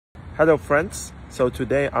Hello friends, so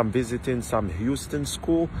today I'm visiting some Houston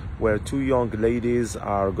school where two young ladies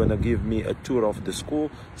are gonna give me a tour of the school.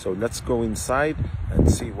 So let's go inside and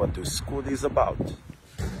see what the school is about.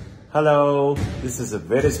 Hello, this is a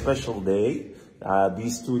very special day.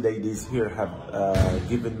 These two ladies here have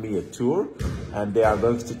given me a tour and they are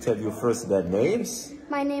going to tell you first their names.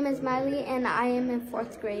 My name is Miley and I am in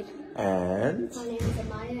 4th grade. And? My name is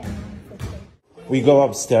Amaya and I'm in 5th grade. We go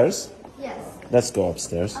upstairs? Yes. Let's go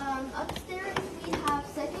upstairs. Upstairs we have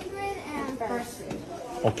 2nd grade and 1st grade.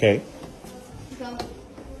 Okay. Go.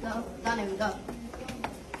 Don't even go.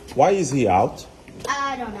 Why is he out?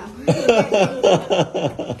 I don't know.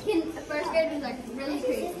 1st grade is like really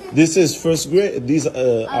crazy. This is 1st grade? These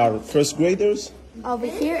are 1st graders? Over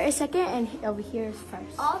here is 2nd and over here is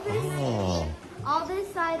 1st. All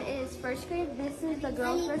this side is 1st grade. This is the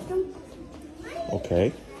girls' restroom.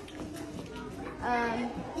 Okay.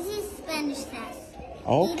 This is Spanish class.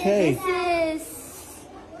 Okay. This is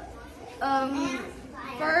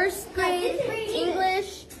 1st grade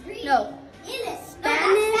English. No,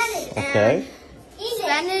 Spanish. Okay.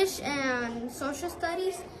 Spanish and social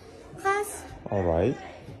studies class. All right.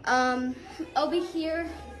 Over here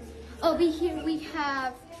we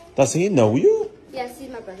have. Does he know you? Yes, he's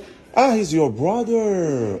my brother. Ah, he's your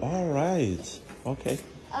brother. All right. Okay.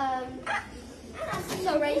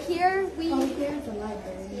 So right here we. Here's the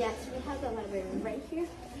library. Yes, we have the library right here.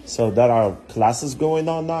 So there are classes going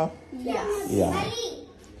on now? Yes. Yeah.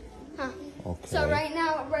 Huh. Okay. So right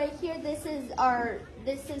now, right here, this is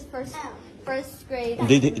first grade.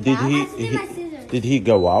 Did he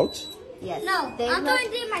go out? Yes. No, I'm going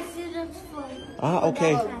to do my scissors for. Ah,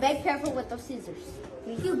 okay. Oh, be careful with those scissors.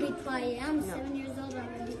 You be quiet. I'm 7 years old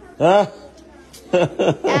already. Ah.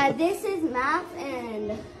 This is math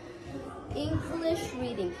and English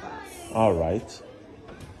reading class. All right.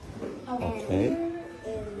 Okay.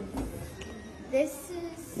 This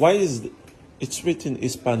is. Why is it's written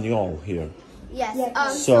Espanol here? Yes.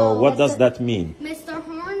 So what does that mean? Mr.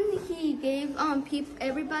 Horn, he gave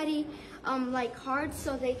everybody like cards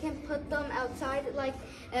so they can put them outside, like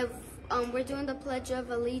if we're doing the Pledge of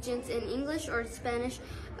Allegiance in English or Spanish,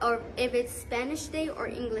 or if it's Spanish Day or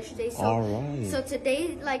English Day. So, all right. So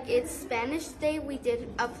today, like it's Spanish Day, we did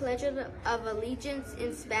a Pledge of Allegiance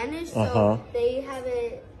in Spanish. So they have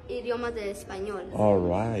a idioma de español. All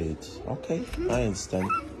right. Okay, I understand.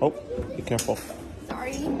 Oh, be careful.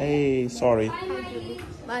 Sorry. Hey, sorry.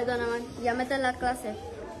 Bye, Donovan. Ya mete la clase.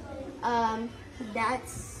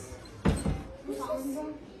 That's.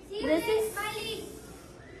 This is.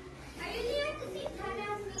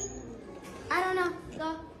 I don't know.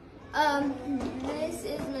 Go. This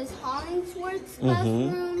is Miss Hollingsworth's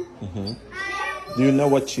classroom. Do you know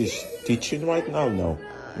what she's teaching right now? No,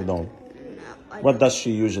 you don't. No. What does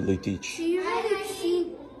she usually teach? She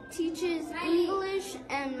usually teaches English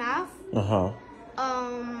and math.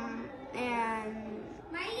 And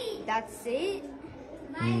that's it.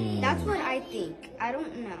 That's what I think. I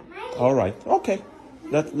don't know. All right. Okay.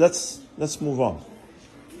 Let's move on.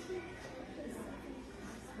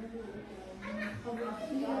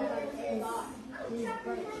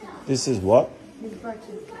 This is what?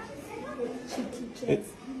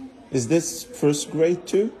 Is this 1st grade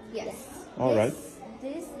too? Yes. All right.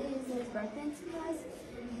 This is Miss Burton's class.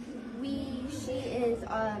 She is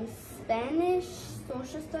Spanish,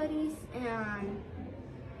 social studies, and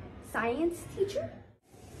science teacher.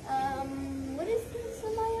 What is this,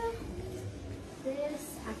 Amaya? This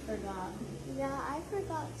I forgot. Yeah, I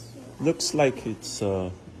forgot too. Looks like it's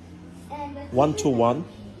And 1-to-1.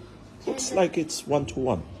 Looks like it's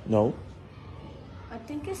 1-to-1. No? I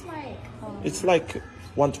think it's like. It's like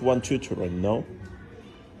 1-to-1 tutoring, no?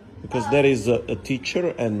 Because there is a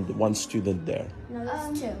teacher and one student there. No,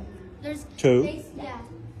 there's 2. There's Two? Yeah.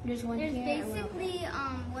 There's one There's here. basically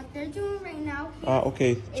what they're doing right now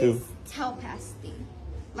Okay, two. is testing.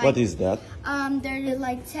 Like, What is that? They're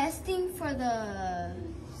like testing for the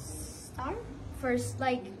star. First,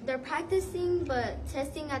 like they're practicing but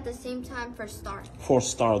testing at the same time for star. For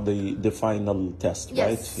STAR, the final test, Yes.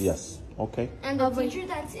 right? Yes. Okay. And the teacher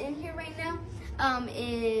that's in here right now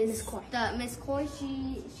is Miss Coy.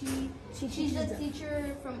 She's the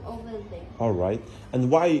teacher from over there. All right. And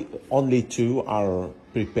why only 2 are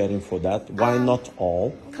preparing for that? Why not all?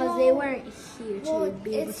 Because they weren't here to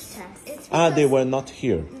be able to test. It's They were not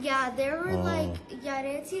here. Yeah, they were like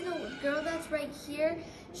Yareti, the girl that's right here.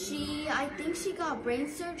 I think she got brain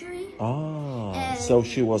surgery. Ah, so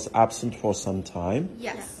she was absent for some time.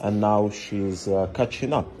 Yes. And now she's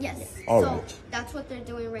catching up. Yes. All so right. that's what they're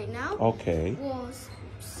doing right now. Okay. Well,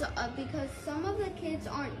 because some of the kids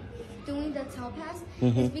aren't doing the tell pass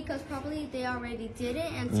is because probably they already did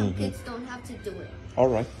it and some kids don't have to do it. All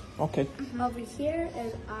right. Okay. Over here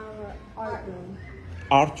is our art room.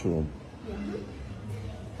 Art room.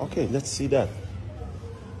 Okay, let's see that.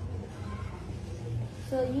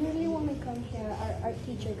 So usually when we come here, our art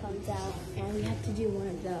teacher comes out and we have to do one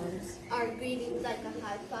of those. Our greetings like a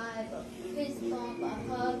high five, a fist bump, a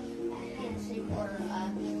hug, a handshake, or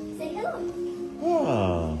say hello.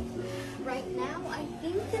 Ah. Right now, I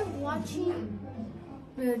think they're watching.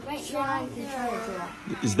 We're Right trying now, to try to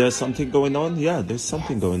draw. Is there something going on? Yeah, there's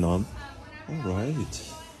something going on. All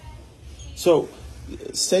right. So,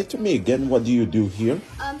 say to me again, what do you do here?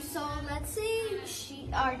 So let's say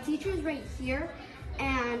our teacher's right here,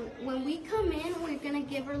 and when we come in, we're gonna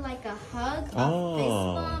give her like a hug, a fist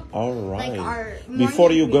bump. All right. Like our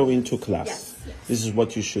Before you go greetings. into class, Yes. this is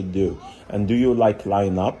what you should do. And do you like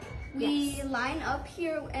line up? We line up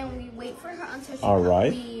here and we wait for her until she All comes.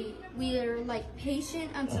 right. We're like patient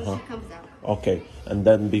until she comes out. Okay. And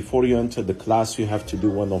then before you enter the class, you have to do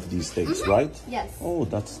one of these things, right? Yes. Oh,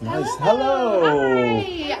 that's nice. Hello.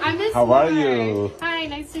 Hi, I'm Miss How are Moore. you? Hi,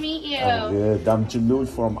 nice to meet you. I'm good. I'm Jalul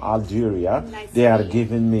from Algeria. Nice to They are meet you.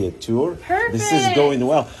 giving me a tour. This is Perfect. going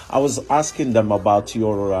well. I was asking them about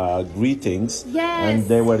your greetings. Yes. And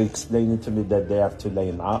they were explaining to me that they have to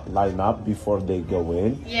line up before they go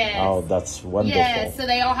in. Yes. Oh, that's wonderful. Yes, so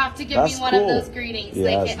they all have to give That's me one of cool. those greetings. Yes,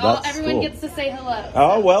 They can, that's everyone cool. gets to say hello.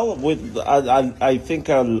 Oh, well, I think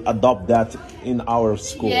I'll adopt that in our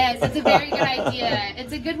school. Yes, it's a very good idea.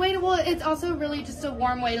 It's a good way to, well, it's also really just a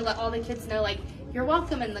warm way to let all the kids know, like, you're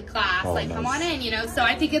welcome in the class. Oh, like, come on nice. in, you know? So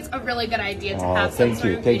I think it's a really good idea to Oh, have some thank sort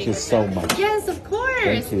you. of Thank greeting you with so them. much. Yes, of course.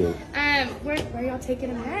 Thank you. Where are y'all taking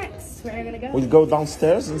them next? Where are you going to go? We'll go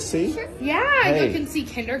downstairs and see. Yeah, Hey. you can see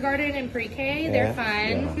kindergarten and pre-K. They're fun.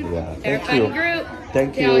 Yeah. They're a Thank fun you. group.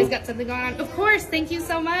 Thank They you. always got something going on. Of course. Thank you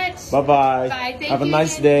so much. Bye-bye. Bye. Thank Have a you.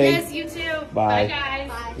 nice day. Yes, you too. Bye. Bye,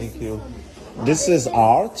 guys. Thank you. This is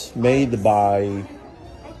art made by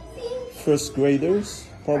I think. first graders,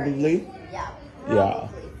 probably. Yeah. Yeah.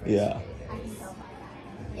 Yeah.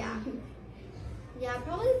 Yeah. Yeah,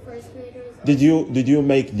 probably first graders. Did you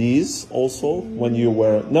make these also when you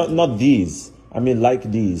were not these? I mean like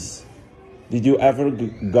these. Did you ever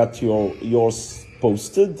got yours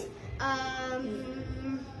posted?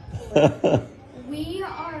 We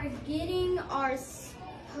are getting our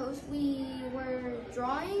post. We were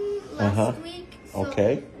drawing last week, so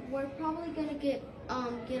Okay. we're probably gonna get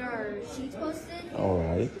our sheets posted. All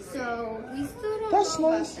right. So we still don't That's know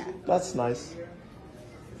nice. about that. That's nice.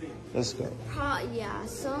 Let's go. Yeah,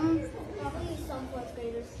 probably some fourth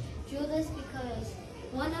graders do this because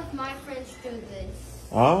one of my friends do this.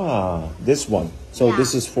 Ah, this one. So Yeah.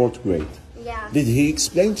 this is fourth grade. Yeah. Did he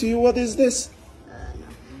explain to you what is this?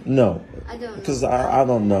 No, No, I don't know. because I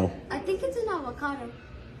don't know. I think it's an avocado.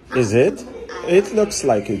 Is it? It looks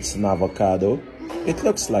like it's an avocado. It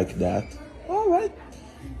looks like that. All right.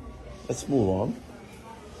 Let's move on.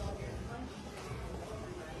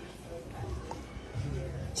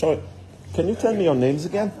 So, can you tell me your names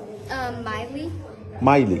again? Miley.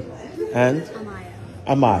 Miley and Amaya.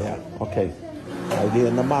 Amaya. Okay. Miley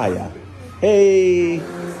and Amaya. Hey.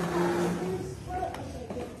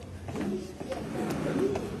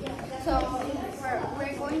 So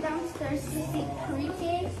we're going downstairs to see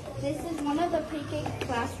pre-K. This is one of the pre-K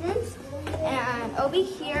classrooms, and over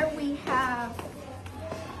here we have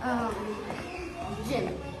gym.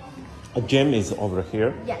 A gym is over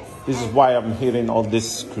here. Yes. This is why I'm hearing all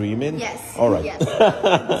this screaming. Yes. All right. Yes.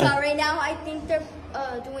 So right now I think they're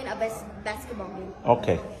doing a basketball game.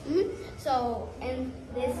 Okay. So in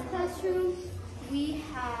this classroom we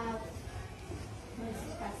have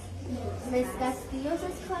Miss Castillo's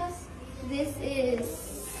class. This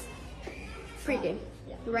is pre-K.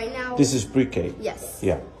 Right now. This is pre-K. Yes.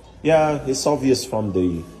 Yeah. Yeah, it's obvious from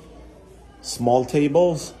the small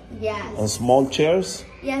tables Yes. and small chairs.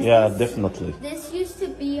 Yes, Yeah, this- definitely. This used to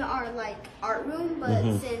be our like art room, but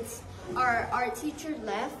since our teacher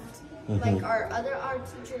left, like our other art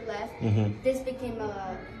teacher left, this became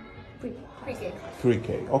a pre-K class.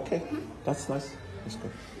 Pre-K. Okay. That's nice. That's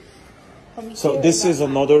good. Over So here this our is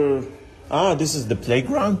another. This is the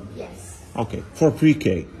playground. Yes. Okay, for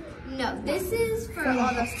pre-K. No, this is for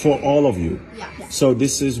all the For all of you. Yeah. So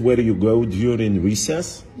this is where you go during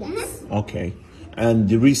recess? Yes. Okay. And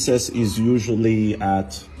the recess is usually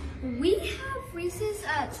at We have recess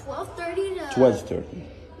at 12:30 to 12:30.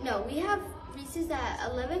 No, we have recess at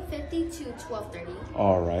 11:50 to 12:30.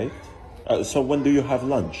 All right. So when do you have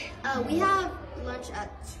lunch? We have lunch at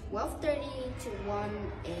 12:30 to 1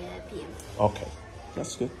 p.m. Okay.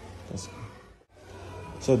 That's good. That's good.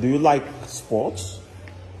 So do you like sports?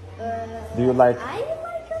 Do you like I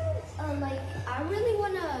I really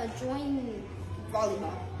want to join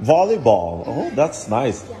volleyball. volleyball? Oh, that's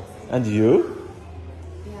nice. And you?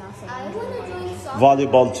 I want to join soccer.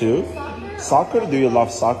 Volleyball too? Soccer? Do you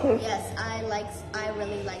love soccer? Yes, I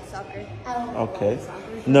really like soccer. Okay.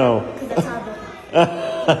 No.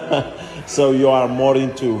 So you are more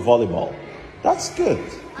into volleyball. That's good.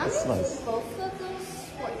 That's I'm into nice. both of those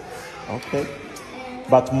sports. Okay.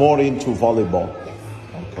 But more into volleyball. Yes.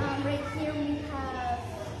 Okay. Right here we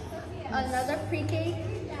have another pre-K.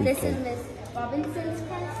 This is Miss Robinson's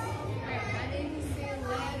class.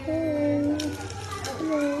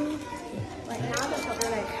 Like now they're probably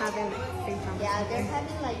like having free time. Yeah, they're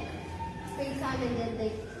having like free time and then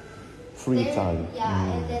they Free time.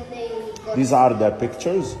 Yeah, and then they go. These are the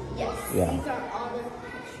pictures? Yes. Yeah. These are all the.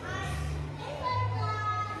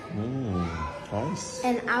 Nice.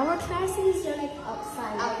 And our classes are like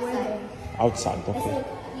outside. Like where Outside. they- Outside, It's okay. like,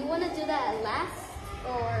 you want to do that last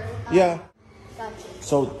or? Yeah. Gotcha.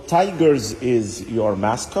 So Tigers is your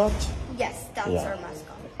mascot? Yes, that's Yeah. our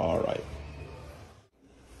mascot. All right.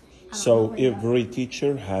 So every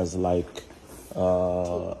teacher has like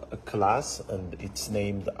a class and it's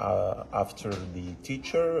named after the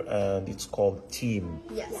teacher and it's called team.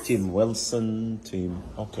 Yes. Team Wilson, team.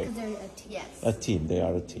 Okay. They're a team. Yes. A team. They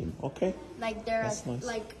are a team. Okay. Like there That's are nice.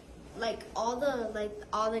 like all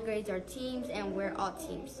the grades are teams and we're all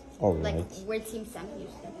teams. All Like right. we're team Sam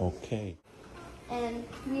Houston. Okay. And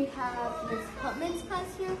we have Miss Putman's class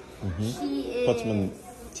here. Mm-hmm. She is Putman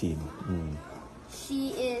team. she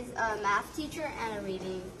is a math teacher and a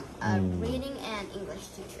reading and English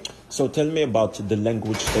teacher. So tell me about the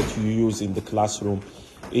language that you use in the classroom.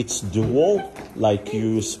 It's dual, like you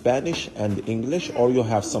use Spanish and English, or you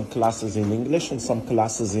have some classes in English and some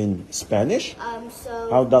classes in Spanish? So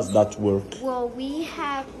How does that work? well, we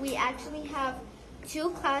actually have 2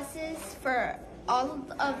 classes for all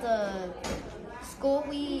of the school.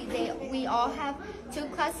 We all have 2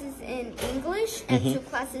 classes in English and 2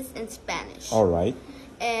 classes in Spanish. All right.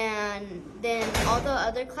 And then all the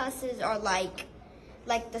other classes are like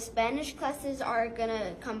the Spanish classes are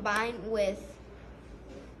gonna combine with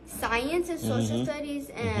science and social studies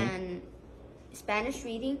and Spanish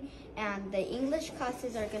reading, and the English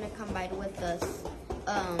classes are gonna combine with the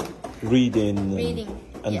Reading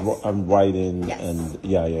and, yes. and writing Yes. and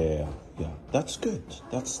yeah. That's good.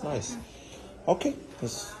 That's nice. Okay,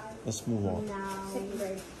 let's move on. Second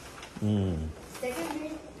grade. second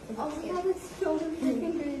grade. Oh, we haven't started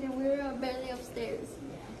second grade and we're barely upstairs.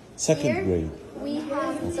 Second Here, grade. we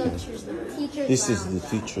have the teachers. This is lounge. the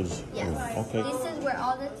teachers' Yes. room. Okay. This is where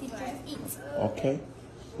all the teachers eat. Okay.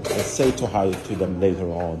 Let's say to hi to them later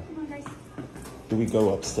on. Do we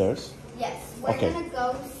go upstairs? Yes, we're Okay. gonna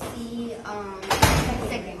go see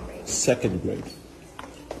second grade. Second grade.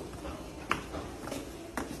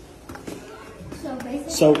 So basically,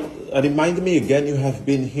 So remind me again, you have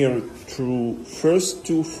been here through 1st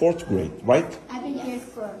to 4th grade, right? I've been here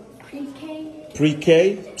for Pre-K.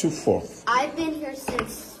 Pre-K to 4th. I've been here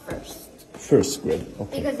since first 1st grade.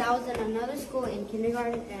 Okay. because I was in another school in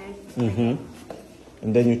kindergarten and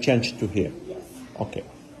And then you changed to here. yes. Okay.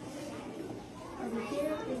 Over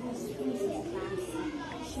here is Miss Lisa's class.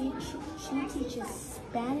 She teaches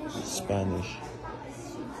Spanish. Spanish.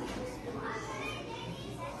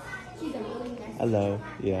 She's a really nice. Hello.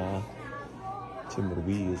 Yeah. Tim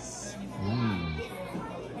Ruiz.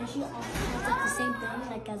 And she also has like the same thing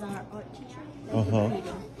like as our art teacher. Like Uh-huh.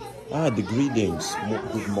 reading. Ah, the greetings.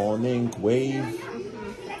 Good morning, wave.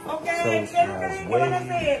 So she has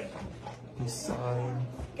wave, peace sign,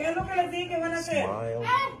 ¿Qué es lo que les dije que van a hacer? smile,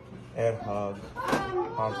 air hug,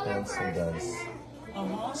 heart dance, and dance.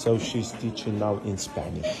 So she's teaching now in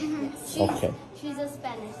Spanish. Okay. She's a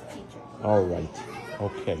Spanish teacher. All right.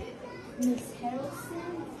 Okay. Miss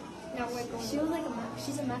Harrelson. Now we're going. She was like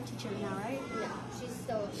she's a math teacher now, right?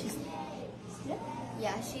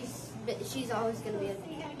 Yeah, she's always gonna be a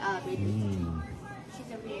reader. She's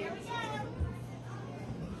a reader.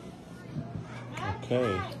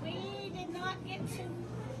 Okay. We did not get to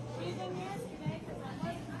do them yesterday.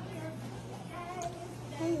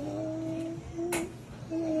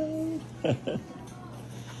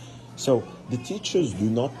 So the teachers do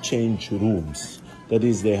not change rooms. That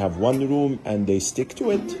is, they have one room and they stick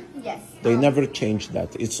to it. Yes. They never change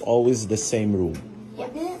that. It's always the same room.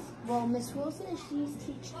 Yes. Well, Miss Wilson, she's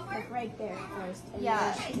teaching like right there first. And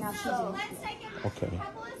Yeah, now she's so- in. Okay.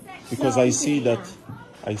 Because I see that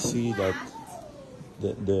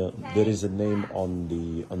there is a name on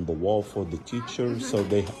the wall for the teacher, so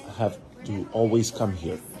they have to always come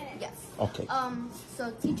here. Yes. Okay.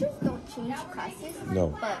 So teachers don't change classes.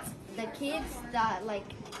 No. But the kids that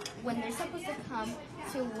when they're supposed to come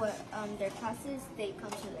to what their classes, they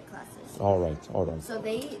come to their classes. All right, all right. So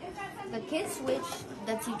the kids switch,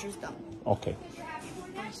 the teachers don't. Okay.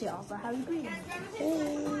 And she also has green.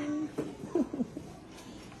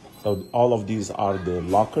 So all of these are the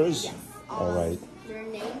lockers? Yes. All right. They're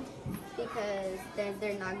named because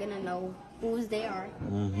they're not gonna know whose they are.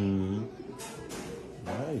 Mm-hmm.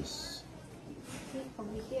 Nice. Over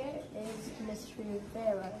here is Miss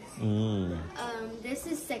Rivera's. Mm. This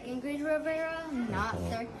is second grade Rivera, not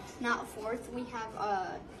third, not fourth.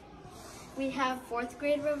 We have fourth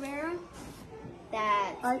grade Rivera.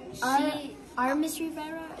 That Our Miss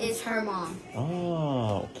Rivera is her mom.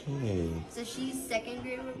 Ah, okay. So she's second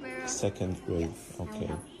grade Rivera. Second grade, Yes.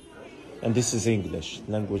 okay. And this is English.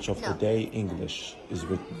 Language of the No. day, English is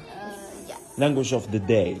written. Yeah. Language of the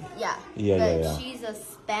day. Yeah. Yeah, but yeah. she's a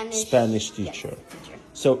Spanish Teacher. Yes, teacher.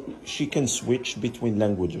 So she can switch between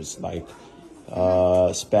languages, like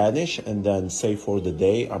Spanish, and then say for the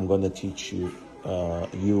day, I'm gonna teach you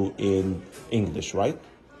in English, right?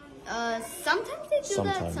 Sometimes they do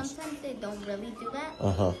that. Sometimes. Sometimes they don't really do that.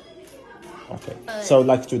 Uh-huh. Okay. So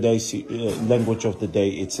like today, language of the day,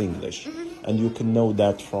 it's English. And you can know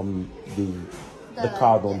that from the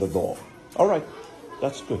card on the door. All right.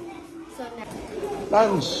 That's good. So now,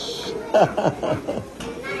 Lunch.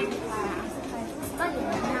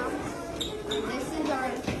 this is our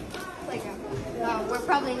playground. We're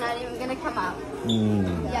probably not even gonna come out.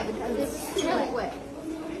 Yeah, because it's really wet.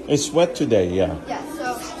 It's wet today, yeah. Yeah.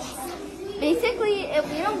 So basically, if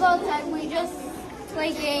we don't go outside, we just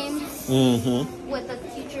play games with the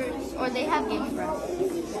teachers, or they have games for us.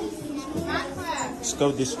 Let's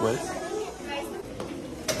go this way.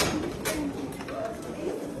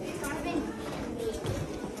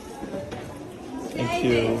 Thank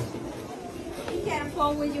you. You got a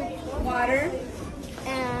bowl with your water.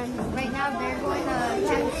 And right now they're going to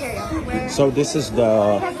cafeteria. Where So this is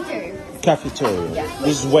the cafeteria. cafeteria.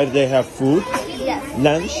 This is where they have food, Yes.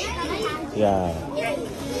 lunch. Yeah.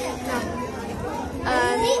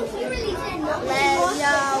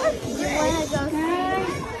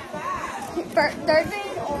 Third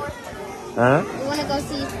grade or Huh? you want to go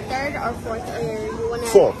see third or fourth, or you want to?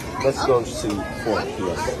 Fourth. Let's go see fourth.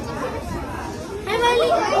 Yes. Hi,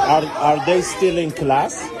 Miley. Are they still in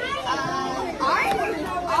class?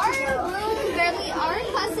 Our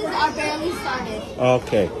classes are barely started.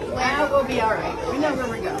 Okay. Well, we'll be all right. We know where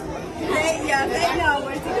we're going. They know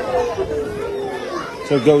where to go.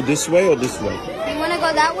 So go this way or this way? You want to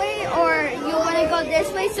go that way, or you want to go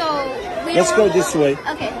this way? So we Let's go this way.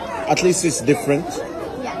 Okay. At least it's different.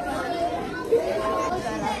 Yeah.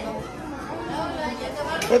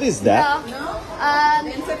 What is that?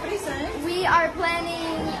 We are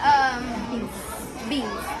planning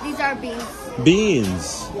beans. These are beans.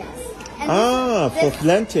 Beans. And For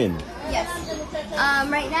planting. yes.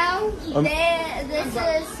 Right now, this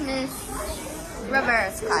is Miss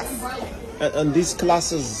Rivera's class. And these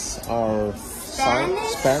classes are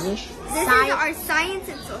Spanish? This is our science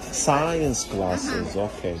and social. Science classes.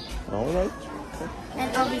 Okay. All right.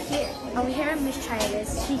 And over here, Miss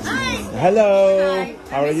Chavez. Hello.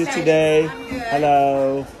 How are you today?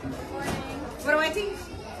 Hello. What do I teach?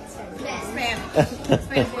 Spanish.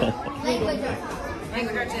 Language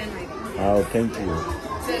arts and reading. Oh, thank you.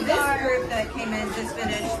 So this group that came in just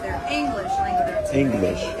finished their English language arts. and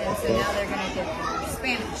English, reading, and so okay. now they're going to get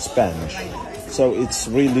Spanish. Spanish. Language arts. So it's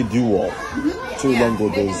really dual. Two Yeah,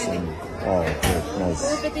 languages. 50-50. And, oh, okay, nice.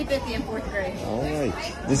 We're 50-50 in fourth grade. All right.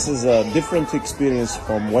 This is a different experience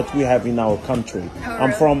from what we have in our country. Oh, I'm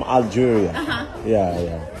really? from Algeria. Yeah,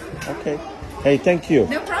 yeah. Okay. Hey, thank you.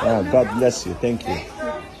 No problem, no God problem. bless you. Thank you.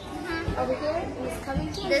 Over here, Miss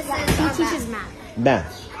Covington. This is She our teaches math. math.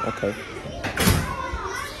 Math. Okay.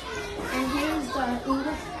 And here's the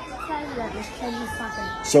English class that Miss Chavez talking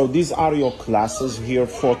about. So these are your classes here,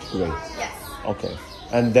 fourth grade. Yes. Okay.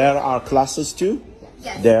 And there are classes too?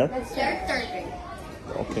 Yes. There? They're third grade.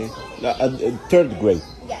 Okay. Third grade.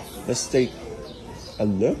 Yes. Let's take a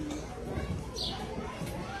look.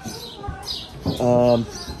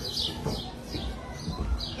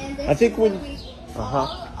 And this I think is when- where Uh-huh.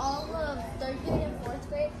 all of third grade and fourth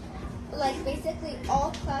grade, like basically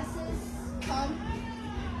all classes come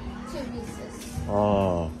to recess.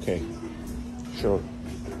 Oh, okay. Sure.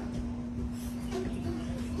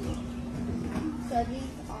 So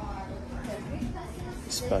these are third grade classes.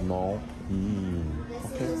 Espanol. This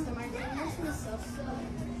Okay. is Mr. Martinez, Miss Sosa.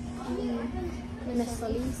 Miss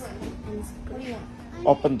Solis and Miss Korea.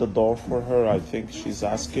 Open the door for her, I think she's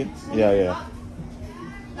asking. Yeah, yeah.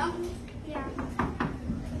 No? Yeah.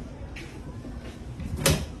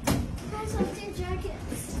 How's your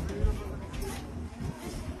jackets?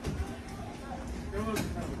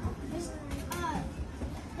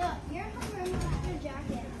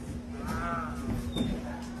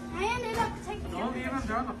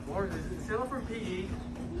 on the floor. Is it for PE?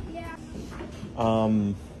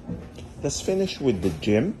 Let's finish with the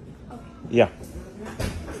gym. Yeah.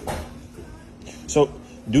 So,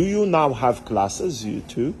 do you now have classes, you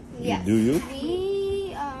too? Yes. Do you?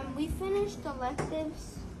 We finished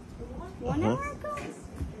electives 1 hour ago. I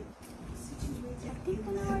think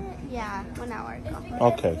 1 hour. Yeah, 1 hour ago.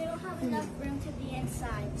 Okay. We don't have enough room to be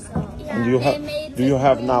inside, so And do you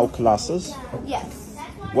have now classes? Yes.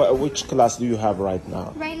 Which class do you have right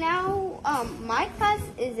now? Right now, my class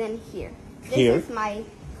is in here. This Here? is my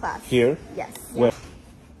class. Here? Yes. Where?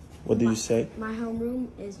 What did you say? my homeroom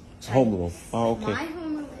is Homeroom. Oh, okay. My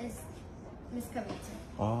homeroom is Miss Covington.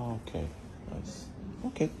 Oh, okay. Nice.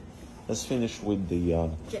 Okay. Let's finish with the.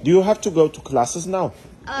 Do you have to go to classes now?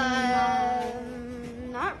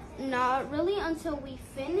 Not really until we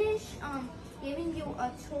finish giving you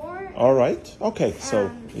a tour. All right. Okay.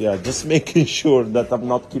 So yeah, just making sure that I'm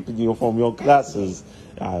not keeping you from your classes.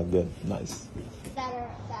 Ah, good. Nice. That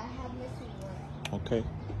have missing work. Okay.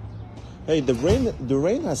 Hey, the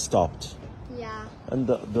rain has stopped, Yeah. and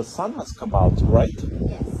the sun has come out, right?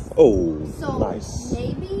 Yes. Oh, So nice.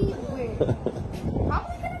 maybe we're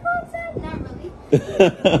probably gonna go outside. Not really.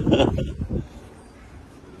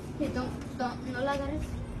 Hey, don't no la agarres.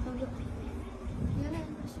 Don't look. No la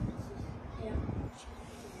agarres.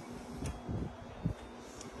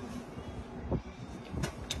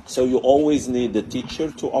 So you always need the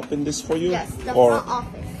teacher to open this for you? Yes, the Or front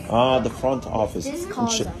office. the front office. This And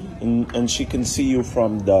calls she, them. and she can see you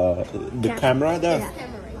from the camera there.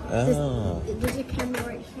 Ah, There's a camera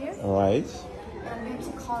right here. all right. I have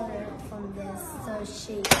to call her from this, so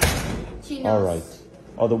She knows. All right.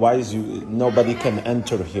 Otherwise, nobody can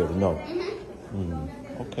enter here. No.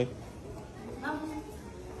 Okay.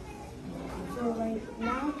 So right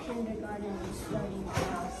now kindergarten is starting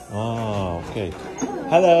class. Ah, okay.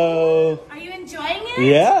 Hello. Are you enjoying it?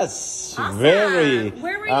 Yes, Awesome. very.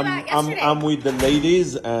 Where were you at yesterday? I'm with the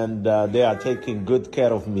ladies, and they are taking good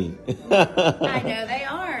care of me. I know they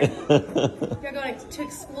are. You're going to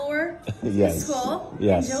explore Yes. the school.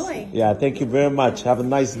 Yes. Enjoy. Yeah. Thank you very much. Have a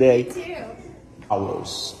nice day. You too.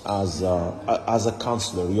 Hours as a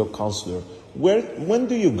counselor, your counselor. When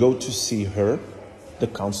do you go to see her, the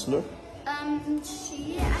counselor?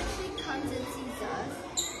 She actually comes and sees us.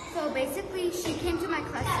 So basically, she came to my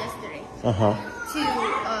class yesterday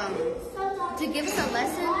to give us a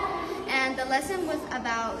lesson, and the lesson was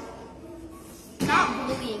about not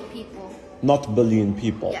bullying people. Not bullying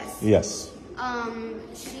people. Yes. Yes.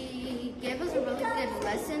 She gave us a really good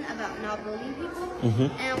lesson about not bullying people,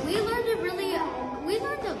 and we learned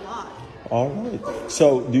a lot. All right.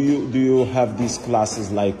 So do you have these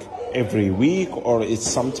classes like every week, or it's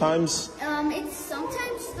sometimes? It's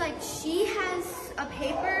sometimes like she has a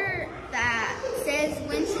paper that says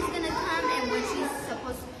when she's gonna come and when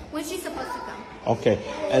she's supposed to come. Okay.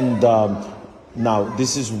 And now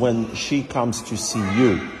this is when she comes to see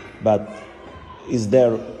you, but is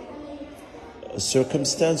there a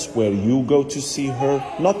circumstance where you go to see her?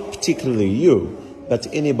 Not particularly you, but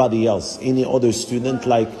anybody else, any other student,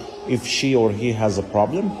 like if she or he has a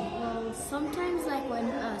problem? Well, sometimes like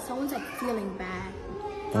when someone's like feeling bad.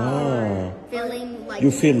 Feeling like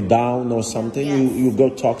You feel down or something, Yes. you go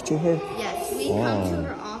talk to her? yes, we come to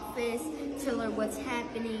her office, tell her what's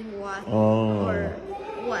happening, or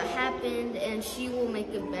what happened, and she will make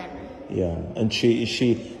it better. Yeah. And is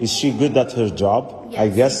she good at her job? Yes, I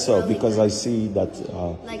guess she's so, really because good. I see that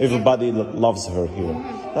Like everybody loves her here.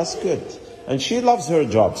 That's good. And she loves her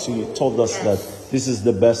job. She told us Yes. that this is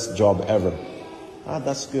the best job ever. Ah,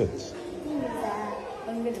 that's good.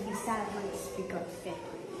 I'm gonna be sad when we go to 5th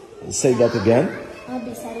grade. Say that again. I'll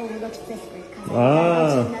be sad when we go to 5th grade because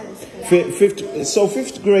Ah.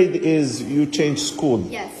 Fifth grade is you change school.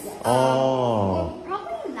 Yes. Oh.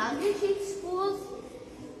 Probably not gonna change schools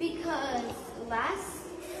because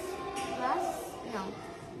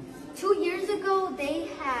 2 years ago they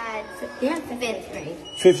had fifth grade.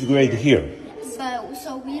 Fifth grade here. But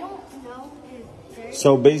so we don't know if they're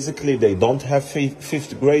So basically they don't have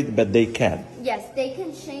fifth grade, but they can. yes, they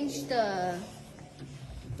can change the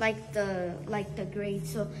grade,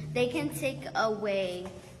 so they can take away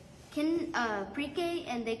pre-K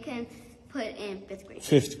and they can put in fifth grade.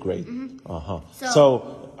 Fifth grade. So- So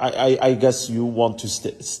I guess you want to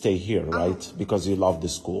stay here, right? Because you love the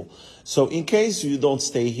school. So in case you don't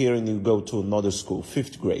stay here and you go to another school,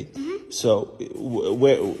 fifth grade. So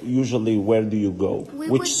where do you go?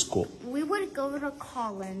 Which school? We would go to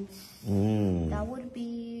Collins. That would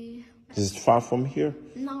be Is it far from here?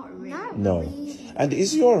 not really. No. And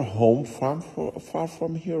is your home far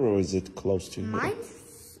from here, or is it close to here?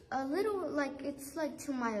 Mine's a little it's like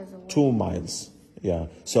 2 miles away. 2 miles. Yeah.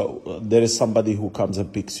 So there is somebody who comes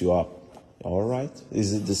and picks you up. All right.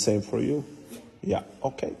 Is it the same for you? Yeah.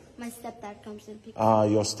 Okay. My stepdad comes and picks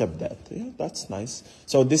Your stepdad. Yeah, that's nice.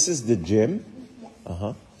 So this is the gym.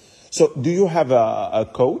 So do you have a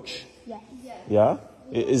coach? Yes. Yeah.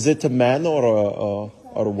 Is it a man or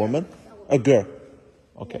a woman? A girl.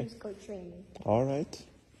 Okay. Let's go training. All right.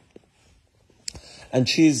 And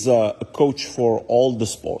she's a coach for all the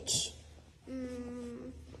sports.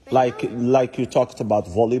 Like you talked about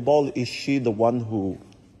volleyball. Is she the one who?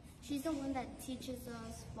 She's the one that teaches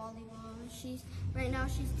us volleyball. Right now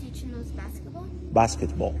she's teaching us basketball.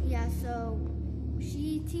 Basketball. Yeah, so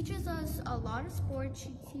she teaches us a lot of sports.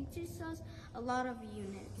 She teaches us a lot of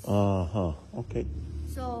units. Okay.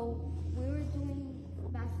 So we were doing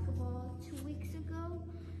basketball 2 weeks ago.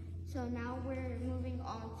 So now we're moving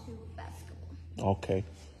on to basketball. Okay.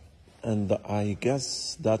 And I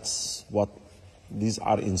guess that's what these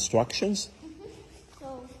are instructions.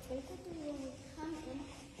 So basically, when we come in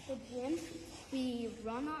the gym, we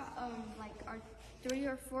run our 3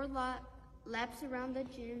 or 4 laps around the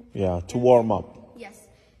gym. Yeah, to warm up. Yes,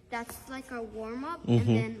 that's like our warm up, and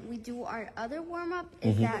then we do our other warm up.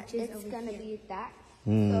 Is that it's gonna be that?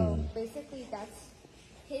 So basically, that's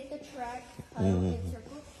hit the track, huddle in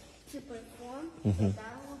circle to perform. So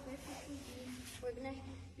that will basically be we're gonna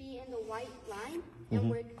be in the white line,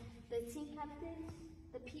 and we're the team captains,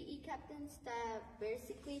 the PE captains. That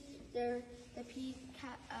basically they're the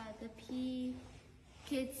PE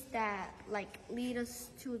kids that like lead us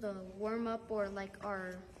to the warm up or like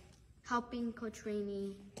are helping Coach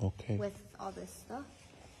Rainey with all this stuff.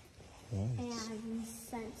 And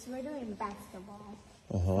since we're doing basketball,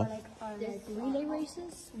 for like our relay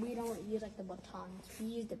races, we don't use like the batons. We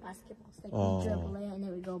use the basketballs. Like we dribble it and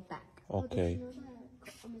then we go back. Okay.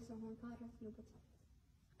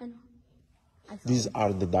 I know. These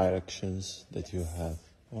are the directions that you have.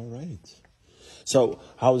 All right. So,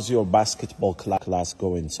 how's your basketball class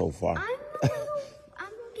going so far?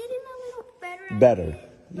 I'm getting a little better. Better,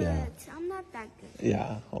 But yeah. I'm not that good.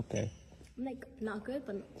 Yeah. Okay. I'm like not good,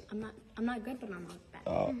 but I'm not good, but I'm not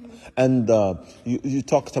bad. And you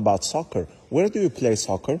talked about soccer. Where do you play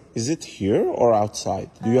soccer? Is it here or outside?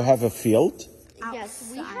 Do you have a field? Yes,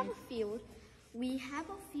 we have a field. We have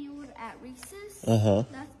a field at recess.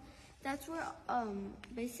 That's where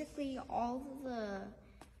basically all the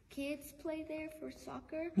kids play there for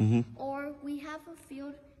soccer. Or we have a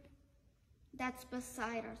field that's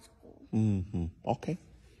beside our school. Okay.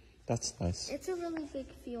 That's nice. It's a really big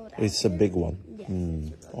field. It's a big one. Yes.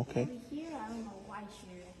 Okay. Over here, I don't know why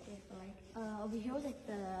here, but like over here was like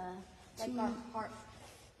the Our heart.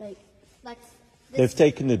 like They've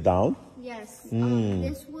taken it down? Yes.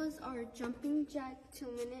 This was our jumping jack 2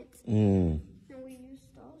 minutes. And we used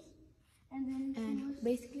those. And then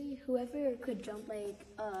basically whoever could jump like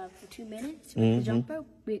for 2 minutes with the jumper,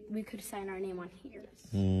 we could sign our name on here.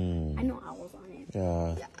 I know I was on it.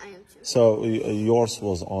 Yeah. I am too. So yours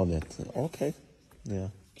was on it. Okay. Yeah.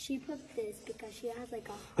 She put this because she has like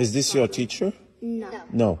a Is this your teacher? no.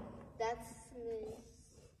 No. That's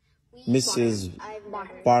Mrs. I've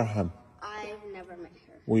never, Barham. I've never met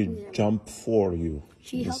her. We jump for you.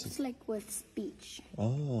 She helps like with speech.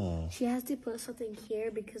 She has to put something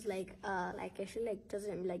here because like if she like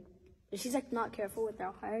doesn't like if she's like not careful with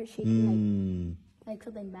her heart, she can like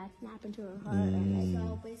something bad snap into her heart and like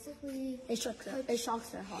So basically, it shocks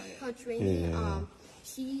her heart. Coach Rainey,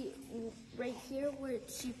 she right here where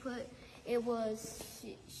she put it was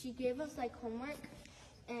she gave us like homework,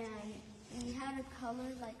 and we had a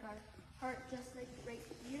color like our heart just like right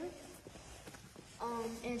here.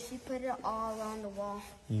 And she put it all on the wall.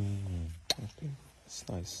 Okay. It's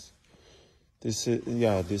nice. This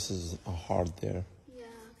is a heart there.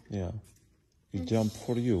 Yeah. We jump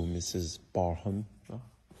for you, Mrs. Barham.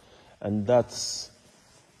 And that's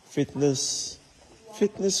Fitness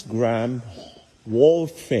Gram Wall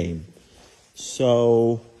of Fame.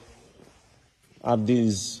 So are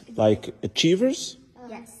these like achievers?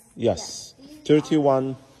 Yes. Yes.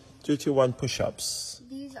 31 push-ups.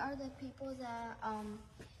 These are the people that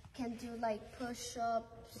can do like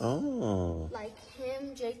push-ups. Oh. Like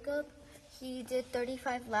him, Jacob, he did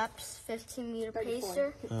 35 laps, 15-meter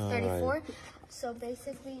pacer, 34. Right. So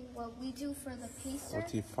basically, what we do for the pacer.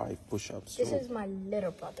 45 push-ups. This is my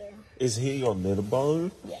little brother. Is he your little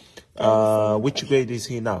brother? Yeah. Which grade is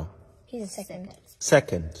he now? He's a second.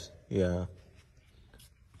 Second. Yeah.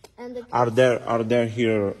 And the Are there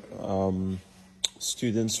here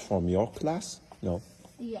students from your class? No.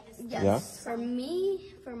 Yes. yes. Yeah? For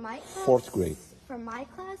me, for my class. Fourth grade. from my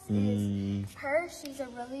class is her. She's a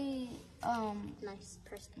really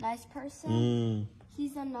nice person.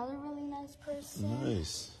 He's another really nice person.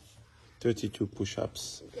 Nice. 32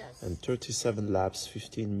 push-ups. Yes. And 37 laps,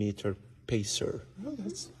 15-meter pacer. Oh,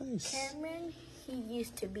 that's nice. Cameron, he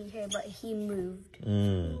used to be here, but he moved.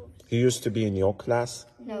 He used to be in your class?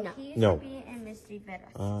 No, he used No. to be in Miss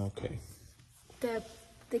Rivera's. Ah, okay.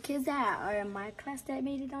 The kids that are in my class that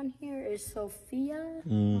made it on here is Sophia,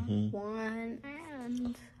 Juan,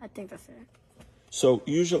 and I think that's it. So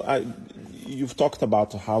usually, you've talked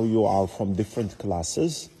about how you are from different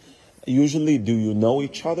classes. Usually, do you know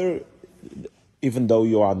each other, even though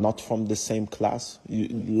you are not from the same class?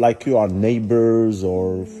 Like you are neighbors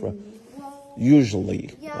or...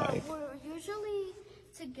 usually. Yeah, like. we're usually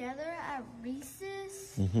together at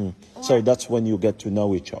recess. So that's when you get to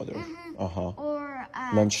know each other. Or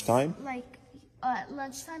at Lunchtime? Like at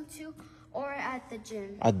lunchtime too, or at the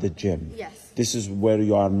gym. At the gym. Yes. This is where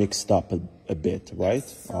you are mixed up a bit, right?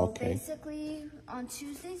 So okay. basically on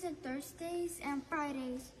Tuesdays and Thursdays and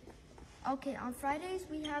Fridays. Okay, on Fridays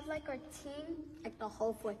we have like our team. Like the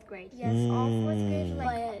whole 4th grade. Yes, all 4th grade.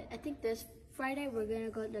 Like, But I think this Friday we're gonna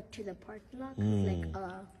go to the parking lot. 'Cause, like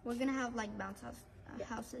we're gonna have like bounce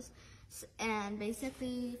houses, and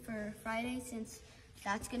basically for Friday, since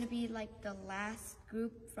that's gonna be like the last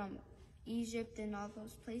group from Egypt and all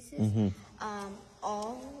those places,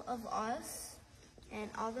 all of us and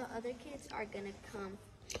all the other kids are gonna come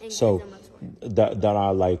and So give them a tour. there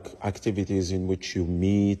are like activities in which you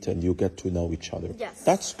meet and you get to know each other. Yes.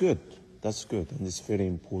 That's good. That's good, and it's very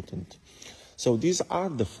important. So these are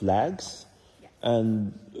the flags,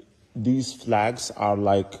 and these flags are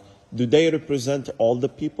like, do they represent all the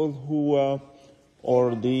people who,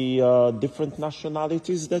 or the different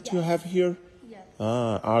nationalities that you have here? Yes.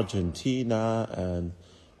 Argentina, and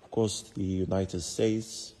of course the United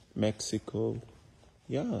States, Mexico.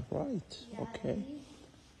 Yeah, right. Okay. We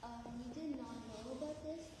did not know about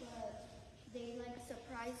this, but they like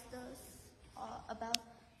surprised us about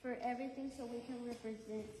for everything, so we can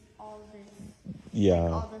represent all this. Yeah.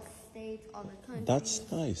 All the states, all the countries.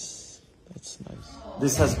 That's nice. That's nice.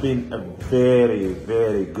 This has been a very,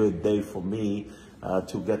 very good day for me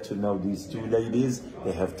to get to know these two ladies.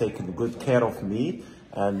 They have taken good care of me.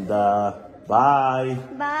 And bye.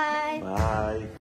 Bye. Bye.